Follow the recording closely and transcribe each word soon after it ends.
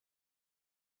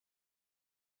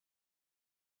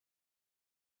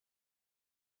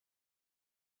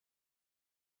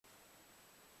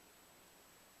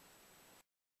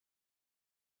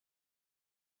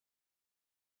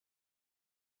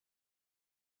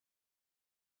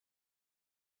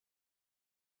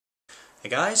Hey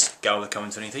guys, Gowler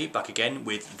Comment 23 back again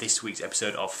with this week's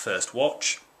episode of First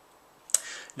Watch.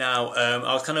 Now,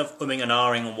 I was kind of umming and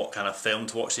ahhing on what kind of film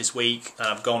to watch this week, and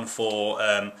I've gone for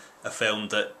a film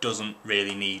that doesn't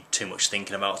really need too much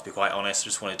thinking about, to be quite honest. I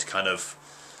just wanted to kind of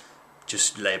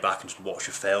just lay back and just watch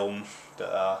a film that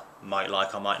I might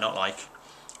like or might not like.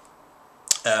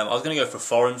 I was going to go for a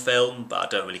foreign film, but I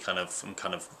don't really I'm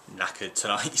kind of knackered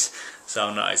tonight, so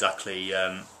I'm not exactly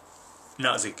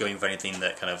going for anything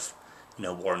that kind of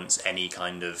warrants any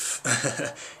kind of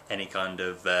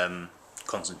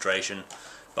concentration.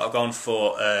 But I've gone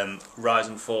for Rise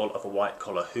and Fall of a White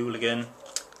Collar Hooligan.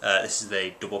 This is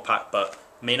a double pack, but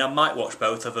I mean I might watch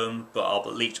both of them, but I'll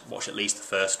watch at least the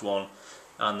first one.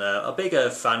 And a bigger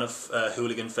fan of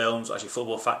hooligan films. Actually,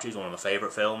 Football Factory is one of my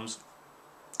favourite films,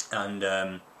 and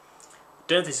don't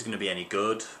think this is going to be any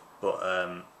good,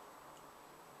 but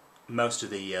most of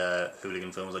the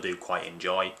hooligan films I do quite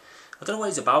enjoy. I don't know what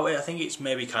it's about it. I think it's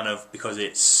maybe kind of because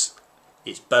it's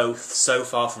both so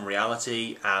far from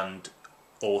reality and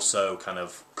also kind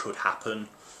of could happen.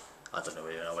 I don't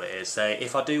really know what it is. So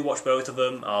if I do watch both of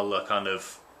them, I'll kind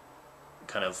of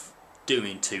do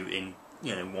in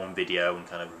one video and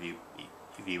kind of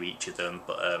review each of them.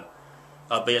 But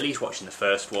I'll be at least watching the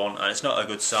first one, and it's not a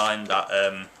good sign that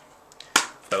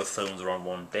both films are on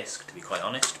one disc, to be quite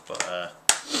honest. But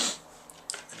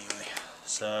anyway,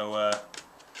 so.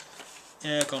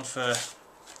 Yeah, gone for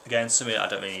again something I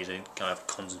don't really need to kind of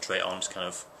concentrate on. Just kind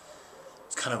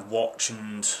of watch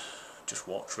and just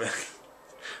watch really.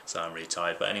 So I'm really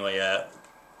tired. But anyway,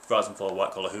 Rise and Fall of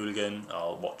White Collar Hooligan.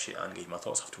 I'll watch it and give you my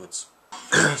thoughts afterwards.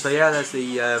 So yeah, there's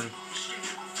the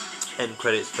end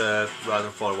credits for Rise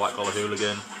and Fall of White Collar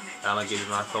Hooligan, and I'll give you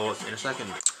my thoughts in a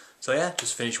second. So yeah,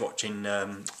 just finished watching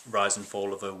Rise and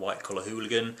Fall of a White Collar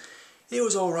Hooligan. It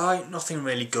was alright. Nothing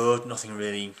really good. Nothing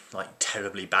really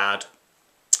terribly bad.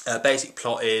 Basic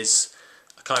plot is,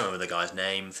 I can't remember the guy's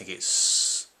name, I think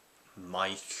it's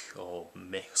Mike or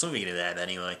Mick, something beginning with M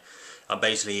anyway. And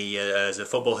basically, as a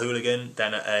football hooligan,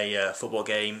 then at a football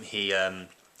game, he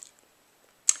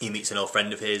meets an old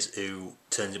friend of his who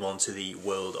turns him on to the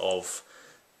world of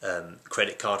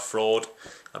credit card fraud.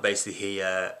 And basically, he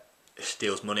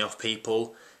steals money off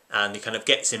people, and he kind of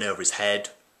gets in over his head,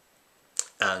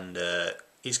 and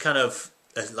he's kind of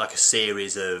like a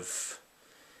series of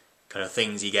kind of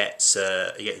things. He gets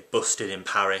busted in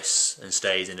Paris and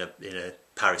stays in a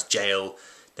Paris jail.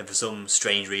 Then for some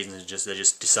strange reason they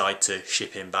just decide to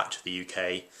ship him back to the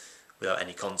UK without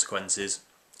any consequences.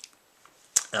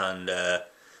 And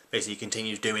basically he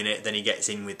continues doing it. Then he gets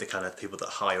in with the kind of people that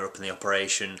are higher up in the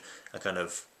operation, and kind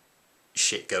of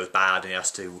shit goes bad, and he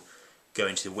has to go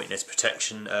into the witness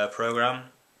protection program.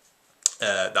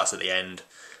 That's at the end.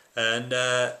 And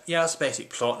yeah, that's the basic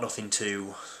plot. Nothing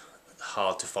too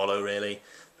hard to follow really.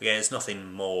 Again, it's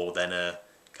nothing more than a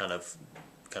kind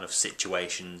of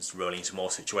situations rolling into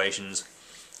more situations.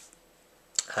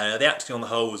 The acting on the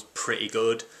whole was pretty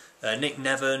good.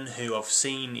 Nevern, who I've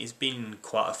seen, he's been in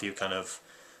quite a few kind of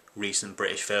recent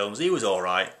British films. He was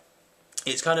alright.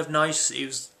 It's kind of nice. It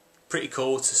was pretty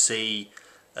cool to see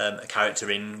a character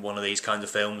in one of these kinds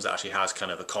of films that actually has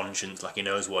kind of a conscience, like he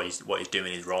knows what he's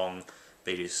doing is wrong,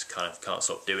 but he just kind of can't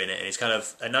stop doing it. And he's kind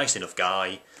of a nice enough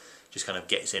guy. Just kind of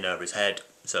gets in over his head,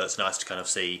 so it's nice to kind of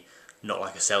see not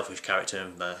like a selfish character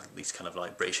in these kind of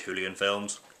like British hooligan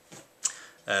films.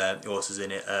 Who else is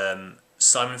in it?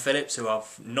 Simon Phillips, who I'm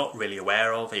not really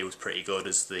aware of. He was pretty good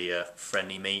as the friend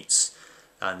he meets,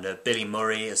 and Billy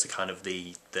Murray as the kind of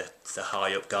the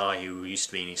high up guy who used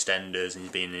to be in EastEnders, and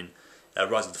he's been in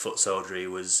Rise of the Foot Soldier. He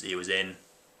was in,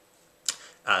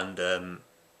 and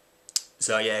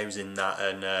so yeah, he was in that.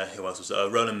 And who else was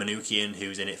Roland Manookian,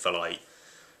 who's in it for like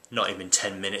not even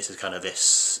 10 minutes, as kind of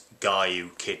this guy who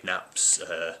kidnaps,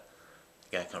 I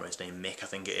can't remember his name, Mick I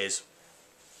think it is.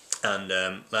 And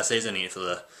like I say, he's only in it for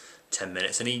the 10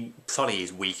 minutes, and he probably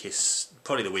the weakest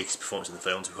performance in the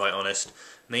film, to be quite honest.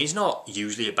 I mean, he's not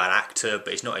usually a bad actor,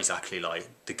 but he's not exactly like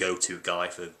the go-to guy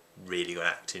for really good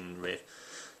acting,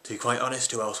 to be quite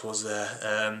honest. Who else was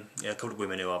there? Yeah, a couple of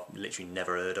women who I've literally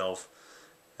never heard of.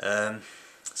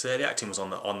 So yeah, the acting was on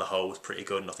the whole was pretty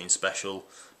good, nothing special.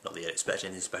 Not that you'd expect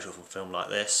anything special from a film like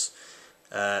this.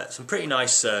 Some pretty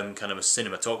nice kind of a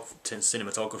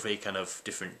cinematography, kind of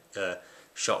different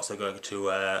shots. They're going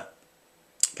to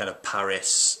kind of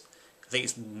Paris. I think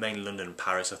it's mainly London and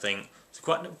Paris. I think so.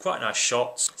 Quite nice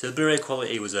shots. So the Blu-ray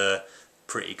quality was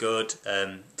pretty good.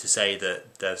 To say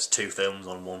that there's two films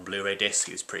on one Blu-ray disc,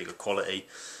 it was pretty good quality.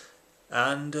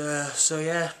 And so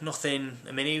yeah, nothing.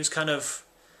 I mean, it was kind of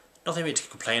nothing really to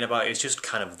complain about. It was just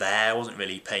kind of there. I wasn't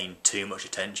really paying too much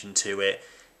attention to it.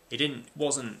 It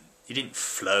wasn't didn't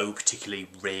flow particularly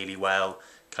really well.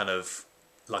 Kind of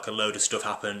like a load of stuff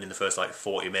happened in the first like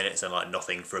 40 minutes and like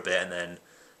nothing for a bit, and then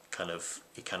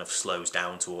it kind of slows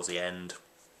down towards the end.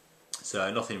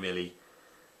 So nothing really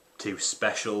too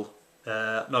special.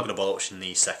 I'm not going to bother watching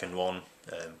the second one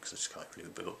because I just can't really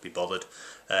be bothered.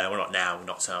 We're not now, we're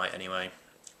not tonight anyway.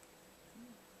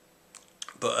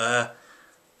 But I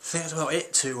think that's about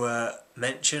it to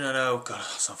mention. I know, God,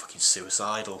 I sound fucking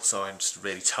suicidal, so I'm just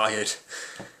really tired.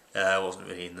 I wasn't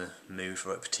really in the mood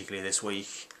for it particularly this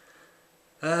week.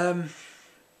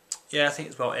 Yeah, I think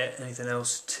it's about it. Anything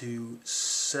else to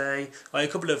say? A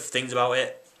couple of things about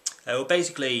it. Well,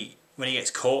 basically, when he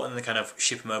gets caught and they kind of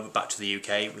ship him over back to the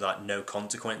UK with like no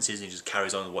consequences and he just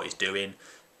carries on with what he's doing,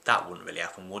 that wouldn't really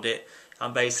happen, would it?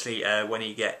 And basically, when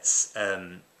he gets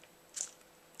kind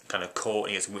of caught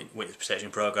and he gets a witness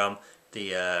protection program,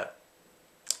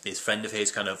 this friend of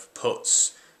his kind of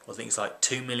puts, I think it's like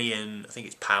 2 million, I think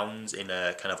it's pounds in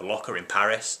a kind of a locker in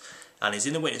Paris, and he's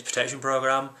in the witness protection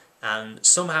program, and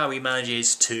somehow he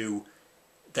manages to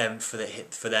for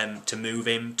them to move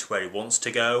him to where he wants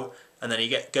to go, and then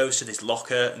he goes to this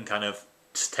locker and kind of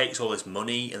takes all this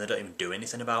money, and they don't even do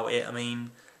anything about it. I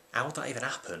mean, how would that even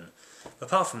happen?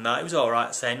 Apart from that, it was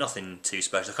alright. Say nothing too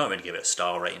special. I can't really give it a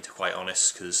star rating, to be quite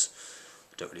honest, because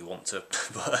I don't really want to.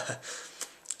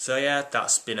 So yeah,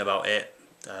 that's been about it.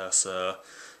 So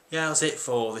yeah, that's it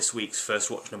for this week's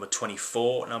First Watch number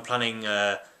 24, and I'm planning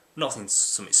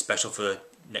something special for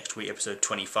next week, episode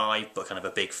 25, but kind of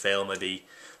a big film,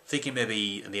 thinking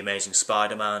maybe The Amazing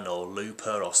Spider-Man or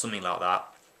Looper or something like that.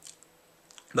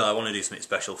 But I want to do something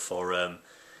special for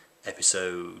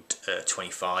episode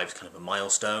 25, it's kind of a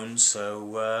milestone.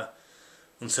 So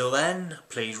until then,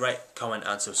 please rate, comment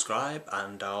and subscribe,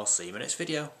 and I'll see you in the next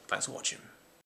video. Thanks for watching.